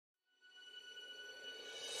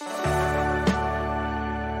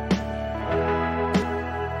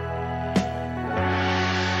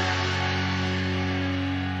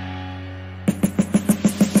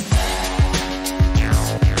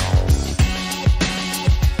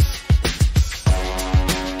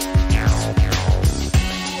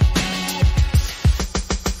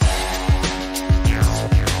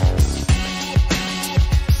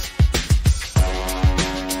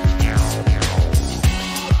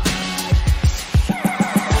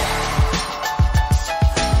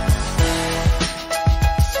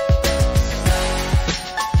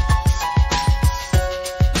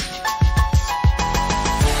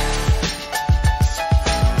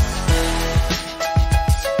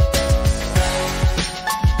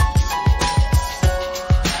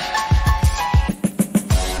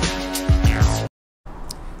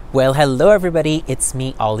Well, hello everybody, it's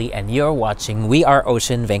me, Ollie, and you're watching We Are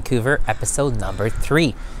Ocean Vancouver episode number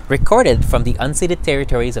 3, recorded from the unceded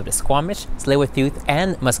territories of the Squamish, Tsleil-Waututh,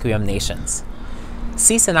 and Musqueam nations.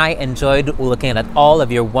 Cis and I enjoyed looking at all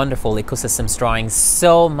of your wonderful ecosystems drawings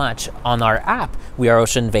so much on our app, We Are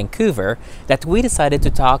Ocean Vancouver, that we decided to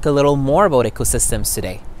talk a little more about ecosystems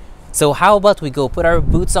today. So how about we go put our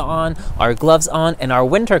boots on, our gloves on, and our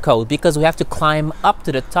winter coat because we have to climb up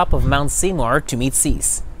to the top of Mount Seymour to meet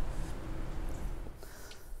Cis.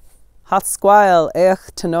 Hathsquile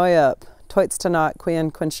eich tanoyup, toitstanat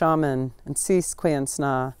quian quinshaman, and Cis quian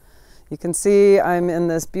sna. You can see I'm in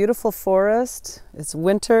this beautiful forest. It's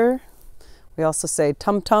winter. We also say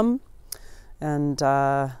tum-tum, and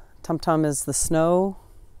tum-tum is the snow.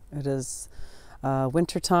 It is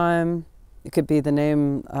winter time. It could be the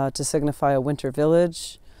name to signify a winter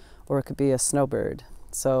village, or it could be a snowbird.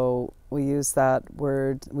 So we use that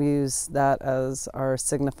word, we use that as our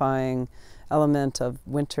signifying element of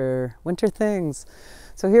winter things.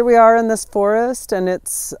 So here we are in this forest, and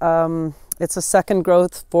it's a second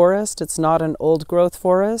growth forest. It's not an old growth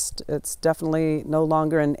forest. It's definitely no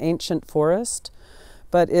longer an ancient forest,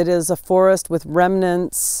 but it is a forest with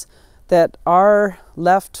remnants that are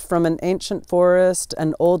left from an ancient forest,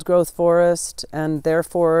 an old growth forest, and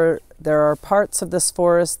therefore there are parts of this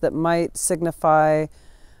forest that might signify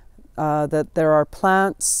that there are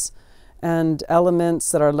plants and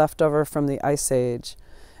elements that are left over from the Ice Age.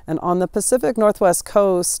 And on the Pacific Northwest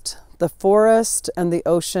coast, the forest and the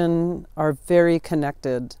ocean are very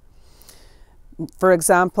connected. For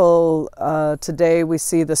example, today we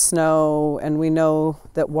see the snow, and we know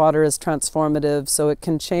that water is transformative, so it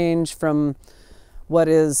can change from what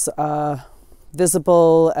is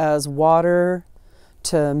visible as water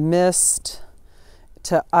to mist,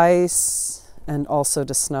 to ice, and also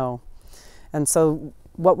to snow. And so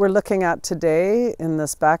what we're looking at today in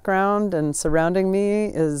this background and surrounding me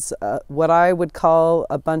is what I would call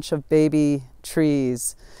a bunch of baby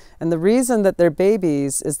trees. And the reason that they're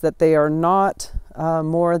babies is that they are not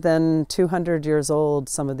more than 200 years old,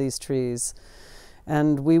 some of these trees.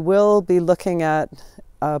 And we will be looking at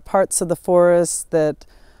parts of the forest that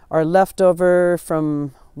are left over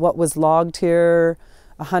from what was logged here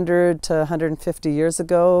 100 to 150 years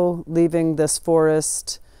ago, leaving this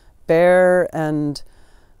forest bare and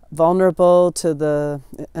vulnerable to the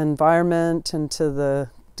environment and to the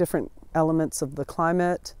different elements of the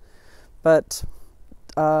climate. But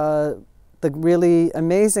the really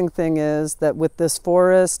amazing thing is that with this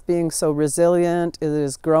forest being so resilient, it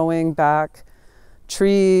is growing back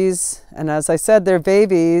trees, and as I said, they're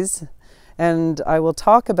babies, and I will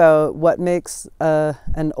talk about what makes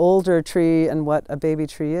an older tree and what a baby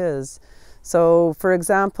tree is. So for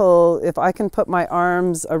example, if I can put my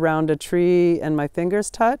arms around a tree and my fingers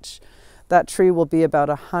touch, that tree will be about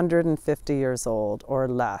 150 years old or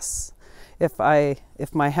less. If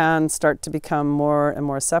my hands start to become more and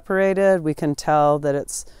more separated, we can tell that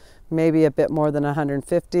it's maybe a bit more than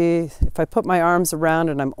 150. If I put my arms around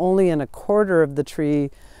and I'm only in a quarter of the tree,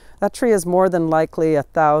 that tree is more than likely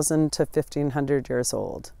 1,000 to 1,500 years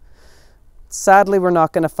old. Sadly, we're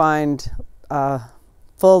not going to find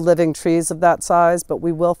full living trees of that size, but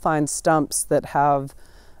we will find stumps that have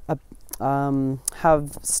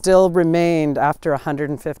still remained after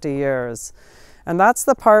 150 years. And that's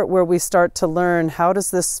the part where we start to learn, how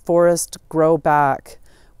does this forest grow back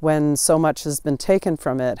when so much has been taken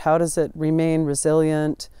from it? How does it remain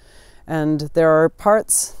resilient? And there are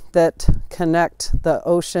parts that connect the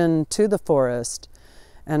ocean to the forest.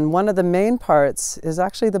 And one of the main parts is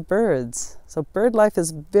actually the birds. So bird life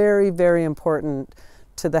is very, very important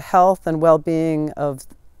to the health and well-being of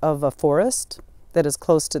a forest that is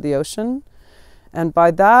close to the ocean. And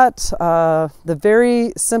by that, the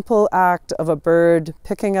very simple act of a bird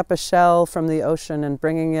picking up a shell from the ocean and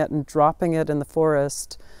bringing it and dropping it in the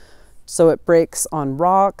forest so it breaks on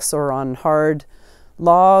rocks or on hard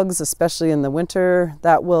logs, especially in the winter,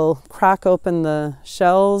 that will crack open the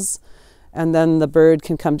shells, and then the bird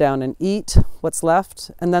can come down and eat what's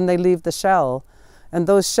left, and then they leave the shell. And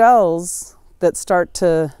those shells that start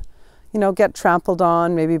to, get trampled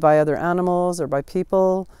on, maybe by other animals or by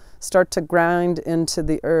people, start to grind into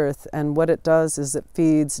the earth, and what it does is it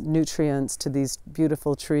feeds nutrients to these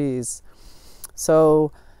beautiful trees.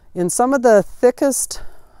 So in some of the thickest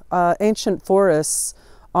ancient forests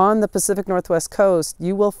on the Pacific Northwest coast,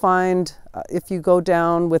 you will find, if you go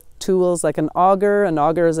down with tools like an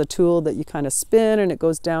auger is a tool that you kind of spin and it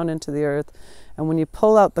goes down into the earth, and when you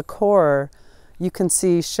pull out the core, you can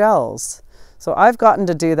see shells. So I've gotten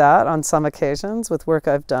to do that on some occasions with work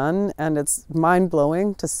I've done, and it's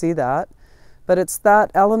mind-blowing to see that. But it's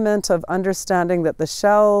that element of understanding that the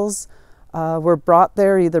shells were brought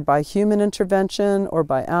there either by human intervention or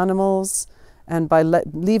by animals, and by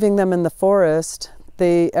leaving them in the forest,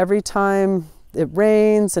 every time it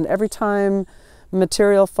rains and every time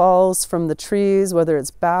material falls from the trees, whether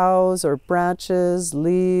it's boughs or branches,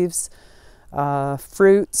 leaves,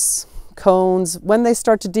 fruits, cones, when they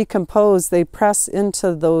start to decompose, they press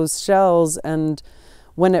into those shells, and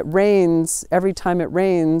when it rains, every time it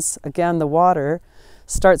rains, again, the water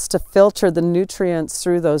starts to filter the nutrients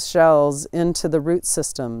through those shells into the root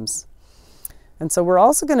systems. And so we're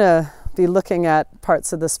also going to be looking at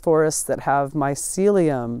parts of this forest that have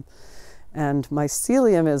mycelium. And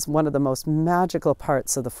mycelium is one of the most magical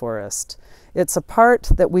parts of the forest. It's a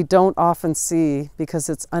part that we don't often see because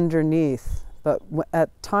it's underneath, but at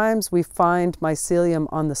times we find mycelium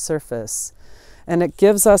on the surface. And it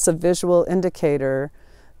gives us a visual indicator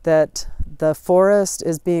that the forest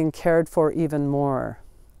is being cared for even more.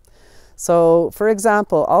 So, for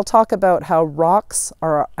example, I'll talk about how rocks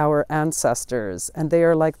are our ancestors, and they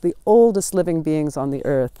are like the oldest living beings on the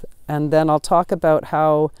earth. And then I'll talk about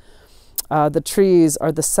how the trees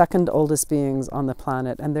are the second oldest beings on the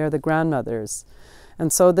planet, and they're the grandmothers.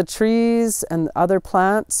 And so the trees and other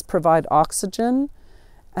plants provide oxygen.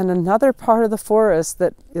 And another part of the forest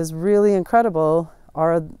that is really incredible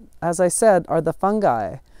are, as I said, are the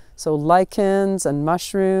fungi. So lichens and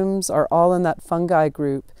mushrooms are all in that fungi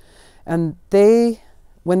group. And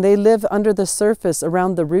when they live under the surface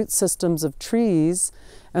around the root systems of trees,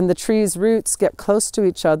 and the trees' roots get close to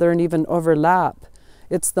each other and even overlap,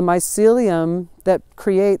 it's the mycelium that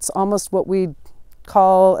creates almost what we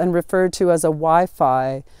call and refer to as a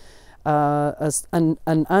Wi-Fi, an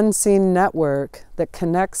unseen network that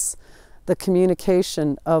connects the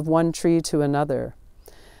communication of one tree to another.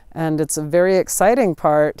 And it's a very exciting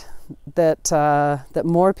part that, that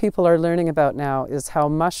more people are learning about now, is how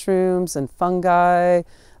mushrooms and fungi,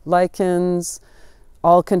 lichens,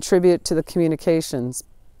 all contribute to the communications.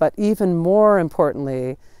 But even more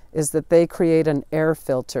importantly is that they create an air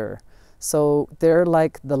filter. So they're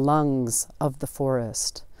like the lungs of the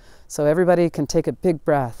forest. So everybody can take a big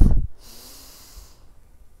breath.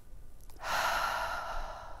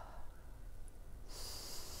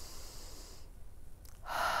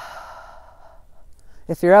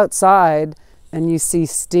 If you're outside and you see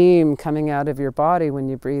steam coming out of your body when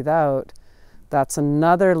you breathe out, that's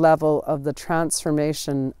another level of the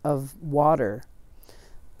transformation of water,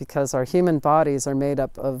 because our human bodies are made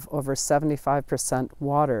up of over 75%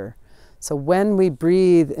 water. So when we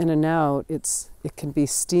breathe in and out, it can be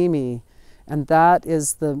steamy, and that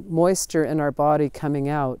is the moisture in our body coming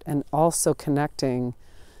out and also connecting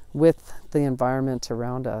with the environment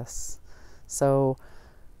around us. So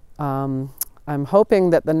I'm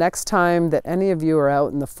hoping that the next time that any of you are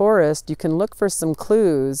out in the forest, you can look for some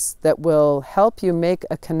clues that will help you make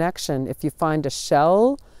a connection. If you find a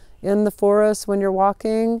shell in the forest when you're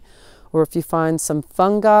walking, or if you find some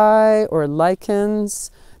fungi or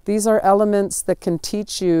lichens, these are elements that can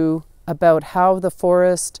teach you about how the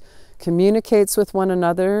forest communicates with one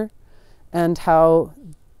another and how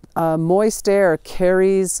moist air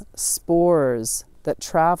carries spores that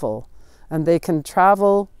travel. And they can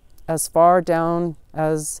travel as far down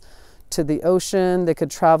as to the ocean. They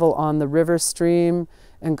could travel on the river stream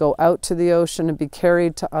and go out to the ocean and be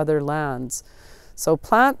carried to other lands. So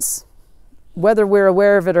plants, whether we're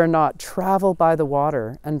aware of it or not, travel by the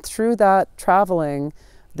water. And through that traveling,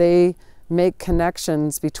 they make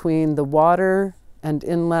connections between the water and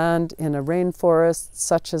inland in a rainforest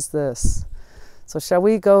such as this. So shall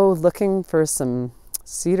we go looking for some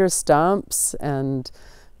cedar stumps and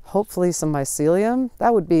hopefully some mycelium?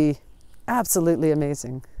 That would be absolutely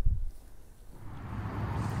amazing.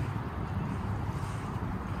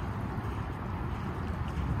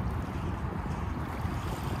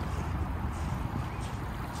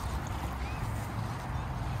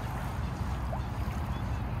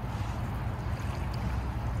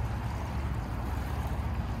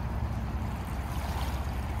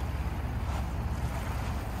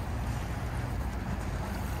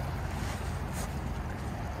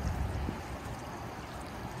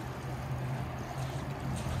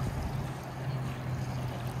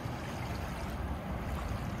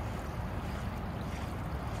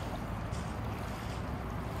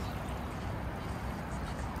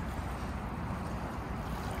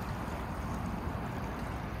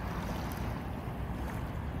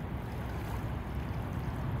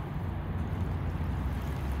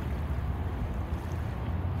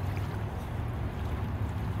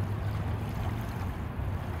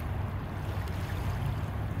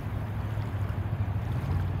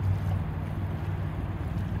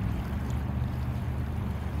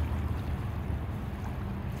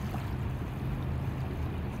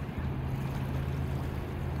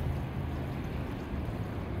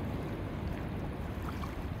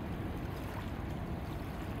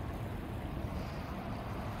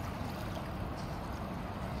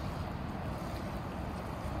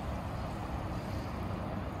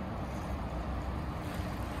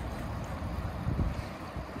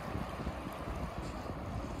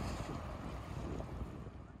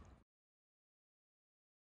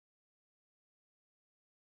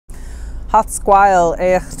 Hatsquile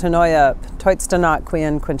Tanoyap, Toitstanat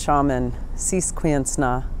Quien Quinshaman, Sis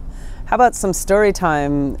Quinsna. How about some story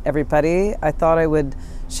time, everybody? I thought I would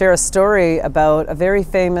share a story about a very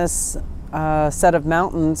famous set of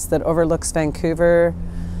mountains that overlooks Vancouver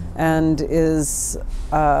and is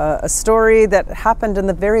a story that happened in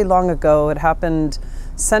the very long ago. It happened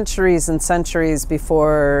centuries and centuries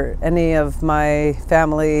before any of my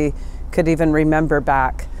family could even remember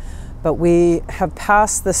back. But we have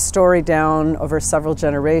passed this story down over several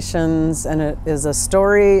generations, and it is a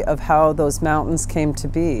story of how those mountains came to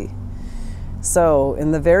be. So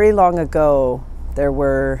in the very long ago, there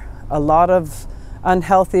were a lot of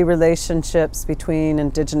unhealthy relationships between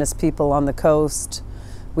indigenous people on the coast.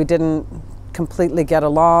 We didn't completely get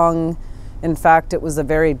along. In fact, it was a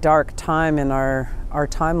very dark time in our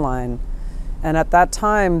timeline. And at that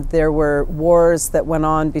time, there were wars that went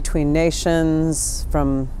on between nations,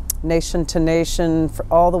 from nation to nation,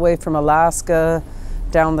 all the way from Alaska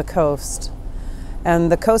down the coast.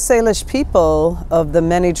 And the Coast Salish people of the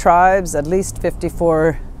many tribes, at least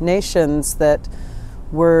 54 nations that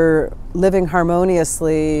were living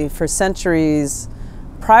harmoniously for centuries.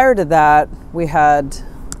 Prior to that, we had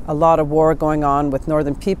a lot of war going on with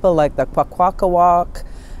northern people like the Kwakwaka'wakw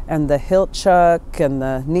and the Hilchuk and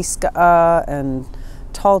the Niska'a and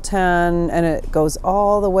Tahltan, and it goes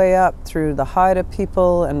all the way up through the Haida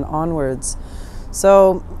people and onwards.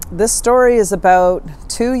 So this story is about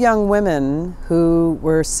two young women who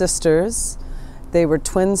were sisters. They were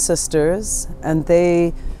twin sisters, and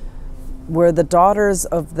they were the daughters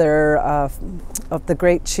of the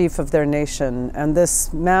great chief of their nation. And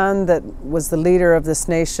this man that was the leader of this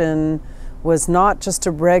nation was not just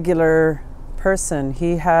a regular person.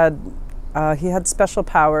 He had special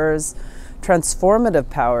powers, transformative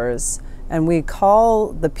powers, and we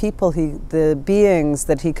call the people, the beings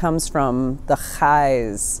that he comes from, the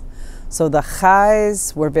Chais. So the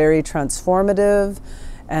Chais were very transformative,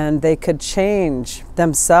 and they could change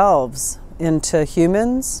themselves into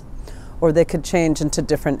humans, or they could change into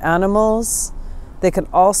different animals. They could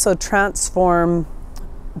also transform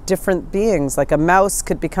different beings, like a mouse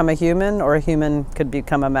could become a human, or a human could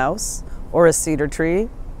become a mouse, or a cedar tree,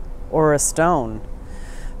 or a stone.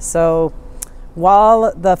 So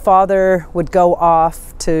while the father would go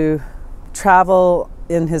off to travel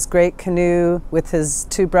in his great canoe with his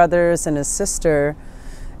two brothers and his sister,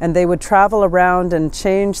 and they would travel around and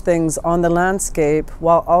change things on the landscape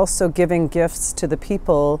while also giving gifts to the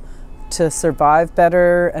people to survive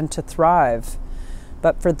better and to thrive.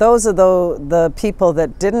 But for those of the people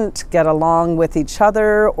that didn't get along with each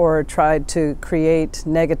other or tried to create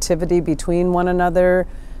negativity between one another,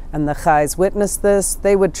 and the Chais witnessed this,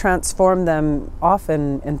 they would transform them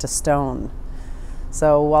often into stone.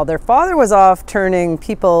 So while their father was off turning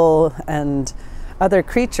people and other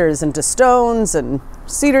creatures into stones and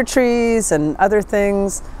cedar trees and other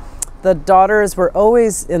things, the daughters were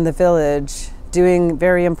always in the village doing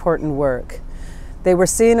very important work. They were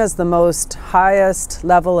seen as the most highest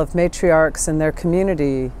level of matriarchs in their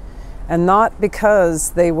community, and not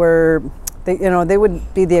because they would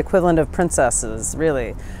be the equivalent of princesses,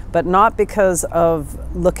 really, but not because of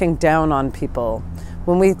looking down on people.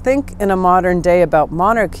 When we think in a modern day about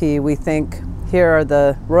monarchy, we think here are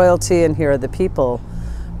the royalty and here are the people.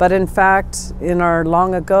 But in fact, in our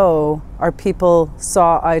long ago, our people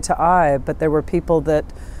saw eye to eye, but there were people that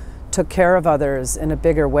took care of others in a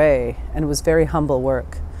bigger way, and it was very humble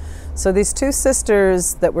work. So these two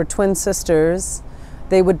sisters that were twin sisters,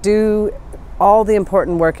 they would do all the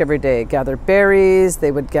important work every day, gather berries,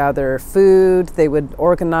 they would gather food, they would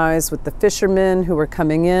organize with the fishermen who were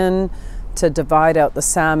coming in to divide out the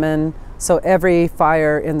salmon. So every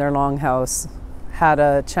fire in their longhouse had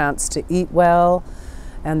a chance to eat well,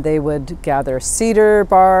 and they would gather cedar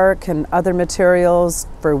bark and other materials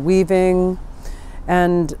for weaving.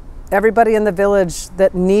 And everybody in the village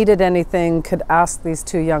that needed anything could ask these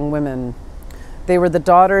two young women. They were the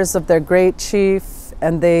daughters of their great chief,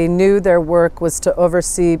 and they knew their work was to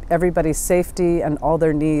oversee everybody's safety and all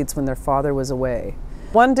their needs when their father was away.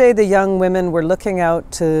 One day the young women were looking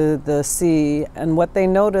out to the sea, and what they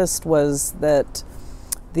noticed was that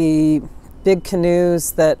the big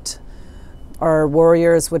canoes that our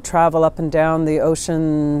warriors would travel up and down the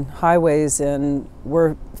ocean highways in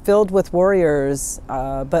were filled with warriors,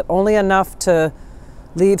 but only enough to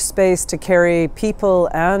leave space to carry people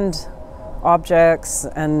and objects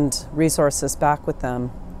and resources back with them.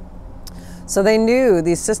 So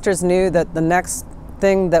these sisters knew that the next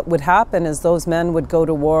thing that would happen is those men would go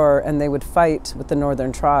to war and they would fight with the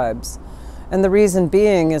northern tribes. And the reason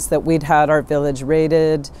being is that we'd had our village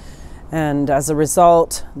raided, and as a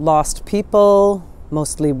result, lost people,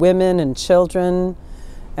 mostly women and children,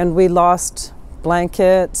 and we lost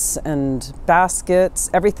blankets and baskets,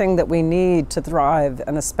 everything that we need to thrive,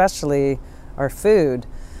 and especially our food.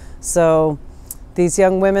 So these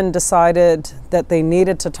young women decided that they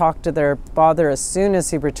needed to talk to their father as soon as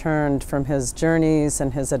he returned from his journeys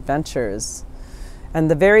and his adventures. And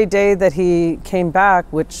the very day that he came back,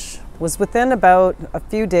 which was within about a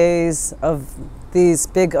few days of these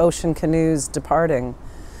big ocean canoes departing,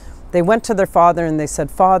 they went to their father and they said,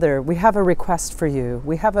 "Father, we have a request for you.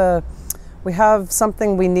 We have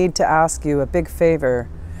something we need to ask you, a big favor."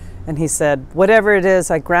 And he said, "Whatever it is,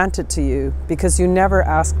 I grant it to you, because you never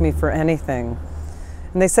ask me for anything."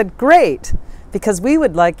 And they said, "Great, because we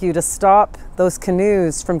would like you to stop those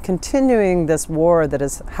canoes from continuing this war that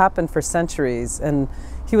has happened for centuries." And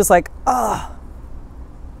he was like, "Oh,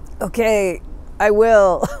 okay, I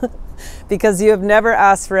will." "Because you have never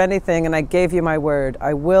asked for anything, and I gave you my word.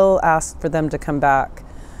 I will ask for them to come back."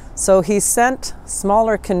 So he sent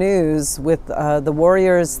smaller canoes with the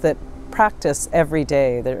warriors that practice every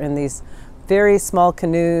day. They're in these very small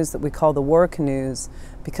canoes that we call the war canoes,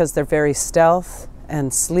 because they're very stealth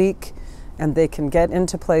and sleek, and they can get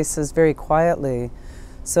into places very quietly.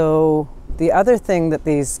 So the other thing that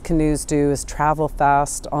these canoes do is travel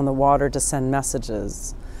fast on the water to send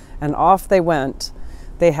messages. And off they went.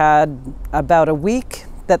 They had about a week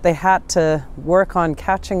that they had to work on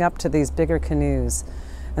catching up to these bigger canoes.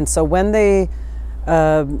 And so when they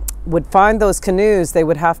would find those canoes, they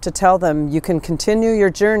would have to tell them, "You can continue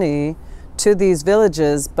your journey to these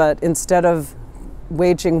villages, but instead of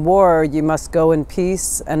waging war, you must go in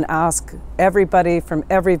peace and ask everybody from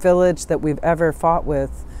every village that we've ever fought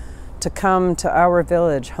with to come to our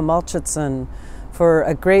village, Hamalchitsan, for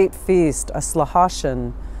a great feast, a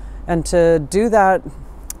slahashan. And to do that,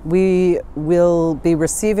 we will be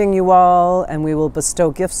receiving you all, and we will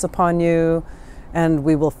bestow gifts upon you, and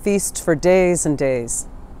we will feast for days and days."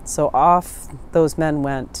 So off those men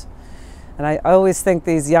went. And I always think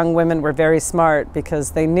these young women were very smart,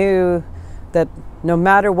 because they knew that no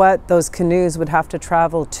matter what, those canoes would have to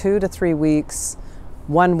travel 2 to 3 weeks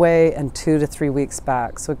one way and 2 to 3 weeks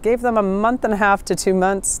back. So it gave them a month and a half to 2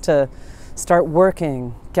 months to start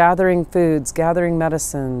working, gathering foods, gathering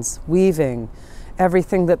medicines, weaving,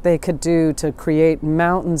 everything that they could do to create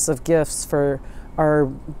mountains of gifts for our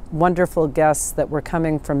wonderful guests that were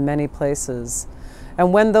coming from many places.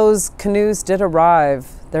 And when those canoes did arrive,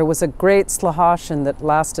 there was a great slahashan that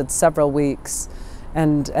lasted several weeks.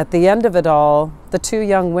 And at the end of it all, the 2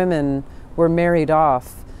 young women were married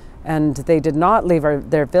off, and they did not leave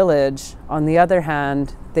their village. On the other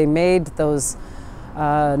hand, they made those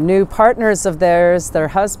new partners of theirs, their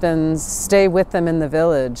husbands, stay with them in the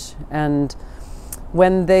village. And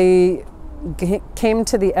when they came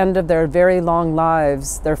to the end of their very long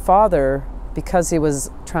lives, their father, because he was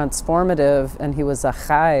transformative and he was a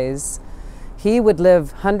chais, he would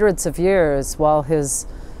live hundreds of years, while his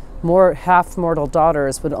half-mortal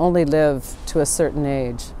daughters would only live to a certain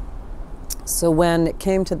age. So when it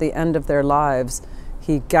came to the end of their lives,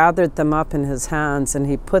 he gathered them up in his hands and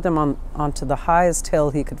he put them onto the highest hill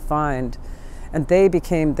he could find, and they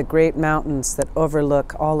became the great mountains that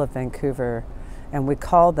overlook all of Vancouver, and we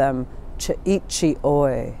call them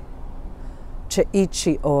Cha'ichi-oi,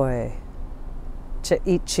 Cha'ichi-oi,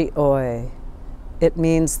 Cha'ichi-oi. It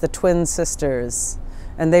means the twin sisters,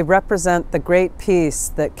 and they represent the great peace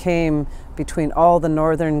that came between all the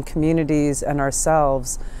northern communities and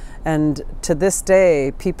ourselves. And to this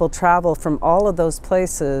day, people travel from all of those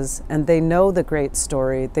places, and they know the great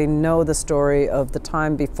story. They know the story of the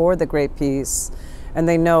time before the Great Peace, and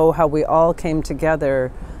they know how we all came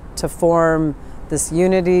together to form this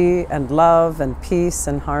unity and love and peace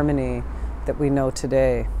and harmony that we know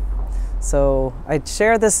today. So I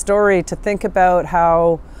share this story to think about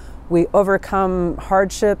how we overcome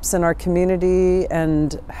hardships in our community,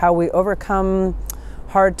 and how we overcome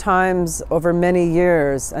hard times over many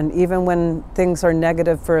years. And even when things are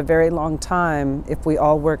negative for a very long time, if we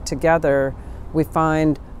all work together, we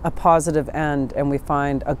find a positive end, and we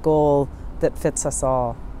find a goal that fits us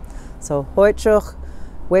all. So hoichuch,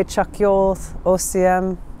 wechakyoth,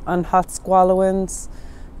 osiem, unhatsqualowins,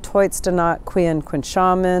 toitsdanat quien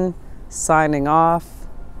quinshaman, signing off.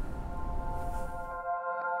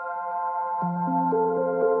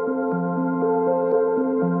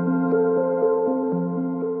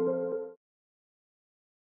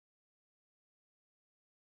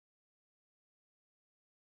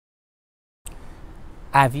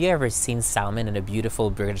 Have you ever seen salmon in the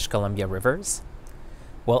beautiful British Columbia rivers?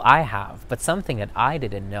 Well, I have, but something that I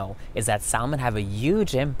didn't know is that salmon have a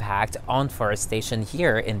huge impact on forestation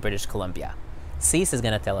here in British Columbia. Cease is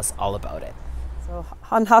going to tell us all about it. So So,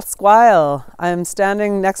 on Musqueam, I'm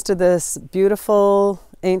standing next to this beautiful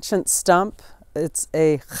ancient stump. It's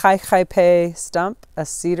a chai stump, a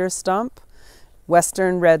cedar stump,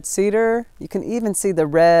 western red cedar. You can even see the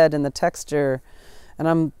red in the texture. And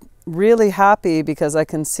I'm really happy because I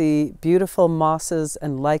can see beautiful mosses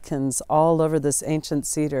and lichens all over this ancient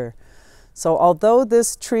cedar. So although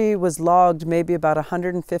this tree was logged maybe about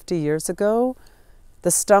 150 years ago, the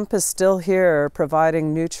stump is still here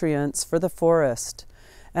providing nutrients for the forest.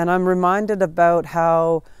 And I'm reminded about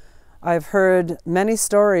how I've heard many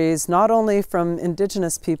stories, not only from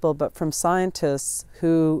indigenous people, but from scientists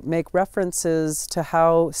who make references to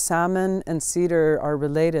how salmon and cedar are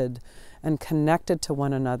related and connected to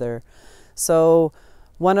one another. So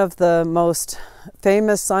one of the most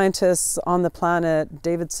famous scientists on the planet,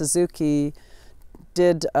 David Suzuki,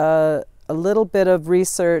 did a little bit of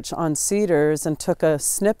research on cedars and took a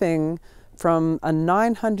snipping from a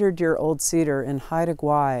 900-year-old cedar in Haida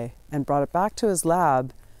Gwaii and brought it back to his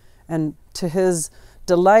lab. And to his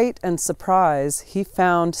delight and surprise, he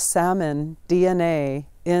found salmon DNA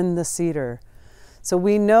in the cedar. So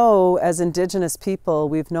we know, as indigenous people,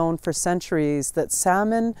 we've known for centuries that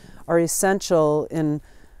salmon are essential in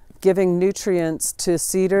giving nutrients to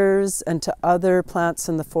cedars and to other plants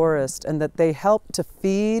in the forest, and that they help to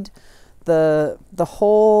feed the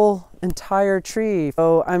whole entire tree.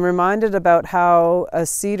 So I'm reminded about how a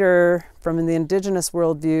cedar, from the indigenous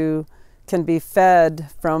worldview, can be fed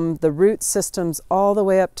from the root systems all the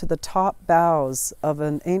way up to the top boughs of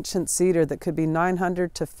an ancient cedar that could be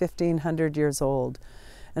 900 to 1500 years old.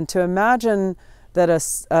 And to imagine that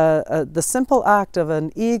the simple act of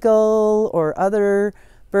an eagle or other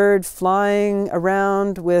bird flying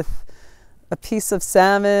around with a piece of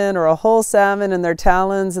salmon or a whole salmon in their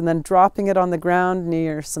talons and then dropping it on the ground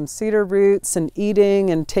near some cedar roots and eating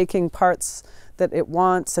and taking parts that it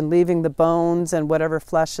wants and leaving the bones and whatever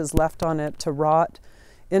flesh is left on it to rot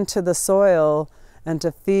into the soil and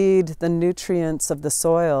to feed the nutrients of the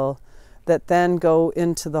soil that then go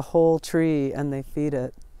into the whole tree and they feed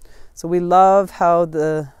it. So we love how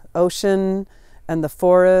the ocean and the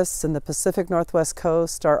forests and the Pacific Northwest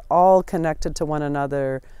coast are all connected to one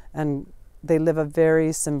another, and they live a very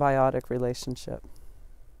symbiotic relationship.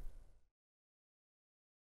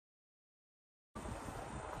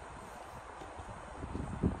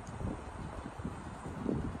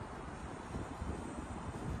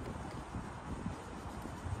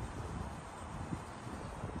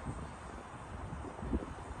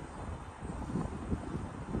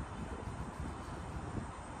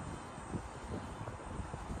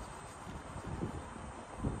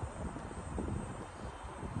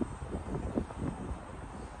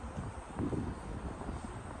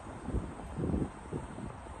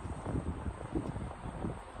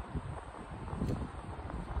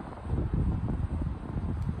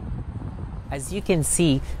 As you can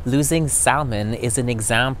see, losing salmon is an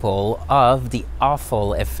example of the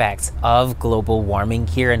awful effects of global warming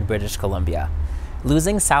here in British Columbia.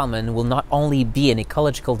 Losing salmon will not only be an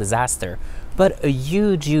ecological disaster, but a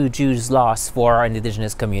huge loss for our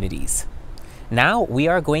indigenous communities. Now we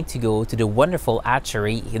are going to go to the wonderful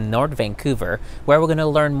hatchery in North Vancouver, where we're going to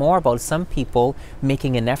learn more about some people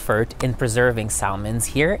making an effort in preserving salmons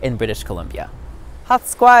here in British Columbia.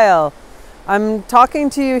 Musqueam. I'm talking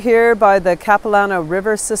to you here by the Capilano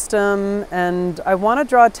River system, and I want to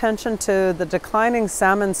draw attention to the declining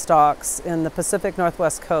salmon stocks in the Pacific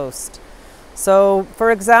Northwest coast. So, for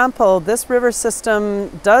example, this river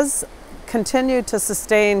system does continue to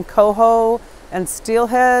sustain coho and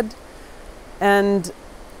steelhead, and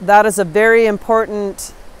that is a very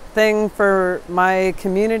important thing for my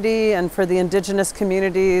community and for the indigenous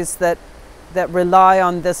communities that rely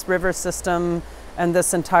on this river system and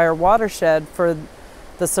this entire watershed for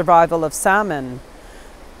the survival of salmon.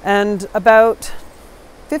 And about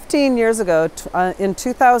 15 years ago, in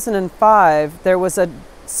 2005, there was a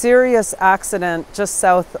serious accident just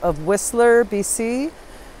south of Whistler, BC,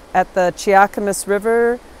 at the Chiakamis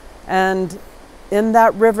River. And in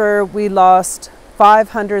that river, we lost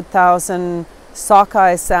 500,000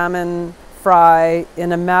 sockeye salmon fry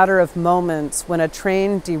in a matter of moments when a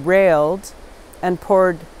train derailed and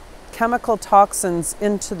poured chemical toxins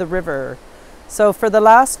into the river. So for the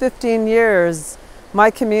last 15 years, my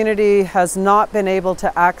community has not been able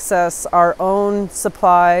to access our own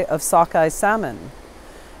supply of sockeye salmon.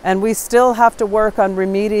 And we still have to work on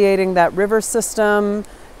remediating that river system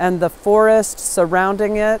and the forest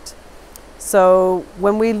surrounding it. So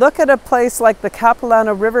when we look at a place like the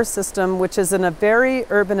Capilano River system, which is in a very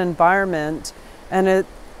urban environment, and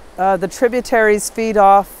the tributaries feed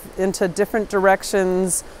off into different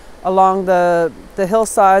directions along the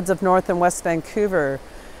hillsides of North and West Vancouver.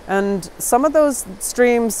 And some of those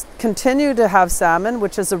streams continue to have salmon,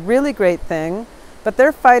 which is a really great thing, but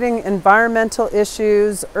they're fighting environmental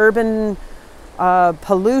issues, urban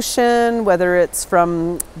pollution, whether it's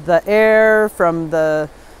from the air, from the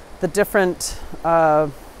different, I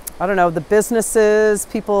don't know, the businesses,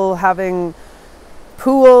 people having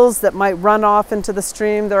pools that might run off into the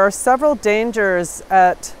stream. There are several dangers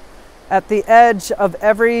at the edge of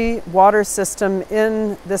every water system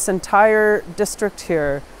in this entire district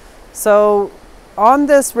here. So on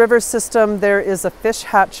this river system, there is a fish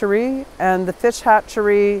hatchery, and the fish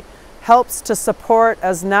hatchery helps to support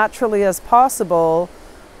as naturally as possible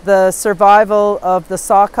the survival of the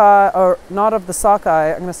sockeye, or not of the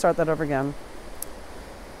sockeye, I'm going to start that over again.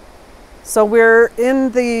 So we're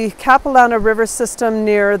in the Capilano River system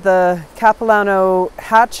near the Capilano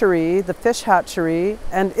hatchery, the fish hatchery,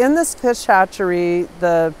 and in this fish hatchery,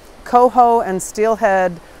 the coho and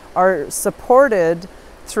steelhead are supported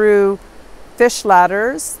through fish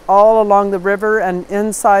ladders all along the river and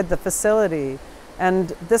inside the facility. And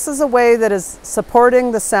this is a way that is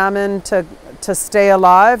supporting the salmon to stay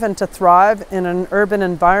alive and to thrive in an urban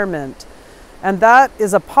environment. And that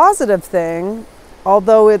is a positive thing,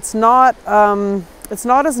 although it's not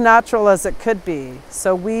as natural as it could be.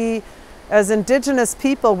 So we, as Indigenous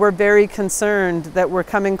people, we're very concerned that we're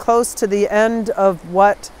coming close to the end of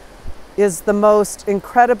what is the most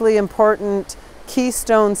incredibly important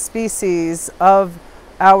keystone species of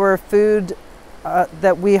our food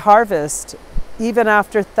that we harvest. Even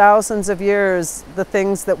after thousands of years, the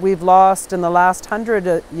things that we've lost in the last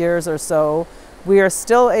 100 years or so, we are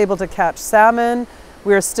still able to catch salmon,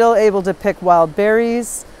 we are still able to pick wild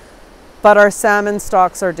berries, but our salmon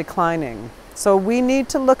stocks are declining. So we need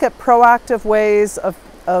to look at proactive ways of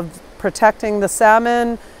protecting the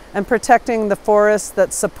salmon and protecting the forests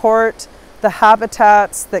that support the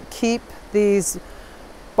habitats that keep these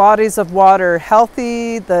bodies of water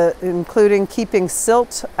healthy, including keeping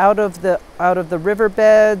silt out of the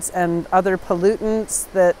riverbeds and other pollutants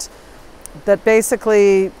that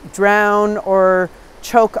basically drown or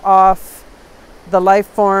choke off the life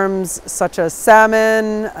forms such as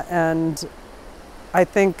salmon. And I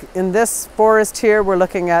think in this forest here, we're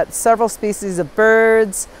looking at several species of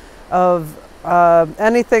birds, of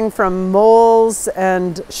anything from moles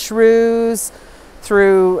and shrews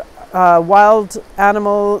through wildcats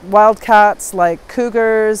like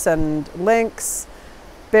cougars and lynx,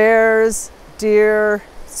 bears, deer.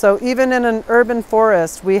 So even in an urban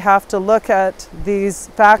forest, we have to look at these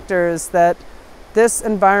factors that this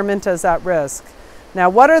environment is at risk. Now,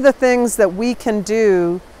 what are the things that we can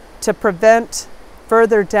do to prevent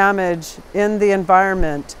further damage in the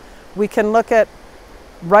environment? We can look at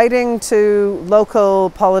writing to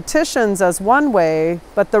local politicians as one way,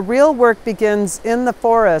 but the real work begins in the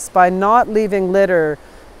forest by not leaving litter,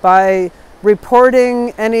 by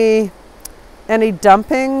reporting any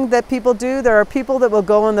dumping that people do. There are people that will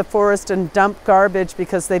go in the forest and dump garbage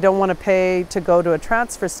because they don't want to pay to go to a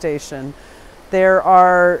transfer station. There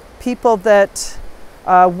are people that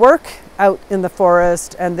work out in the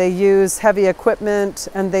forest and they use heavy equipment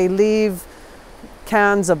and they leave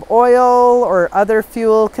cans of oil or other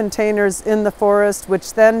fuel containers in the forest,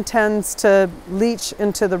 which then tends to leach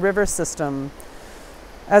into the river system.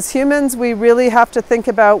 As humans, we really have to think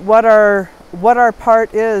about what our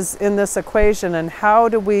part is in this equation and how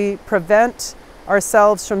do we prevent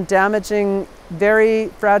ourselves from damaging very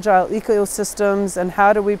fragile ecosystems, and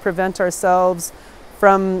how do we prevent ourselves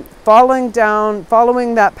from following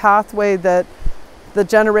that pathway that the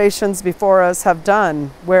generations before us have done,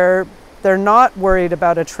 where they're not worried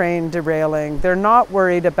about a train derailing. They're not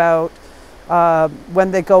worried about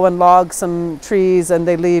when they go and log some trees and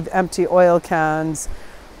they leave empty oil cans.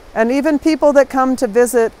 And even people that come to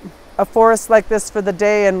visit a forest like this for the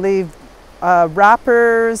day and leave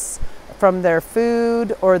wrappers from their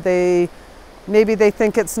food, or maybe they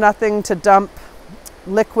think it's nothing to dump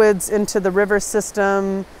liquids into the river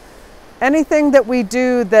system. Anything that we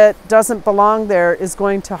do that doesn't belong there is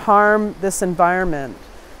going to harm this environment.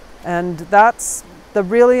 And that's the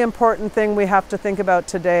really important thing we have to think about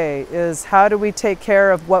today, is how do we take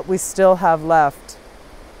care of what we still have left?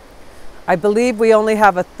 I believe we only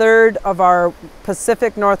have a third of our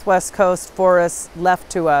Pacific Northwest coast forests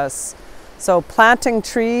left to us. So planting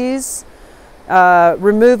trees,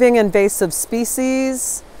 removing invasive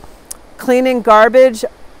species, cleaning garbage.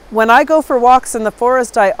 When I go for walks in the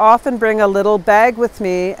forest, I often bring a little bag with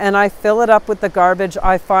me and I fill it up with the garbage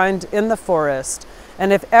I find in the forest.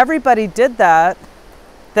 And if everybody did that,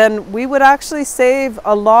 then we would actually save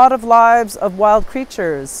a lot of lives of wild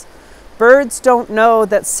creatures. Birds don't know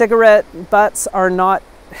that cigarette butts are not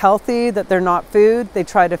healthy, that they're not food. They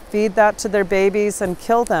try to feed that to their babies and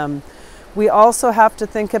kill them. We also have to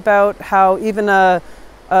think about how even a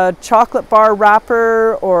chocolate bar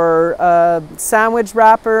wrapper or a sandwich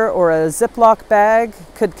wrapper or a Ziploc bag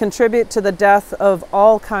could contribute to the death of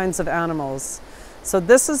all kinds of animals. So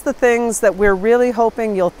this is the things that we're really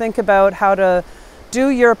hoping you'll think about, how to do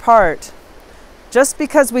your part. Just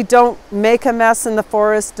because we don't make a mess in the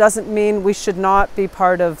forest doesn't mean we should not be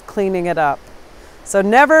part of cleaning it up. So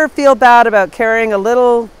never feel bad about carrying a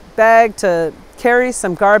little bag to carry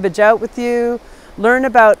some garbage out with you. Learn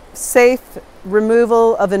about safe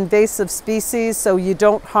removal of invasive species so you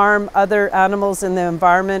don't harm other animals in the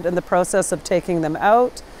environment in the process of taking them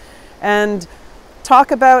out. And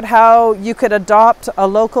talk about how you could adopt a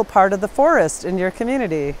local part of the forest in your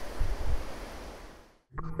community.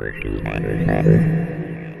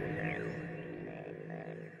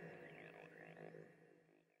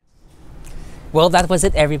 Well, that was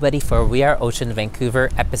it, everybody, for We Are Ocean Vancouver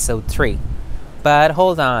episode 3. But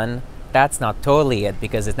hold on, that's not totally it,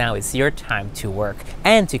 because now it's your time to work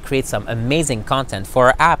and to create some amazing content for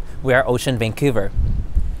our app, We Are Ocean Vancouver.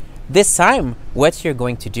 This time, what you're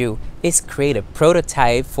going to do is create a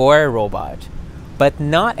prototype for a robot. But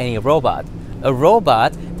not any robot. A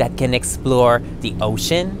robot that can explore the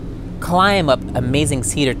ocean, climb up amazing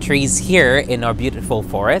cedar trees here in our beautiful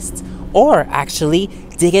forests, or actually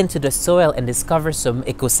dig into the soil and discover some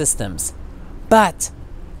ecosystems. But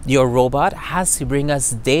your robot has to bring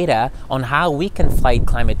us data on how we can fight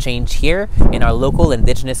climate change here in our local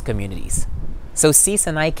indigenous communities. So Cis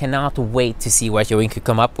and I cannot wait to see what you're going to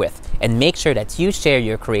come up with, and make sure that you share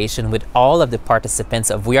your creation with all of the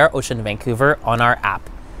participants of We Are Ocean Vancouver on our app.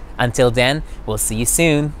 Until then, we'll see you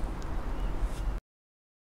soon.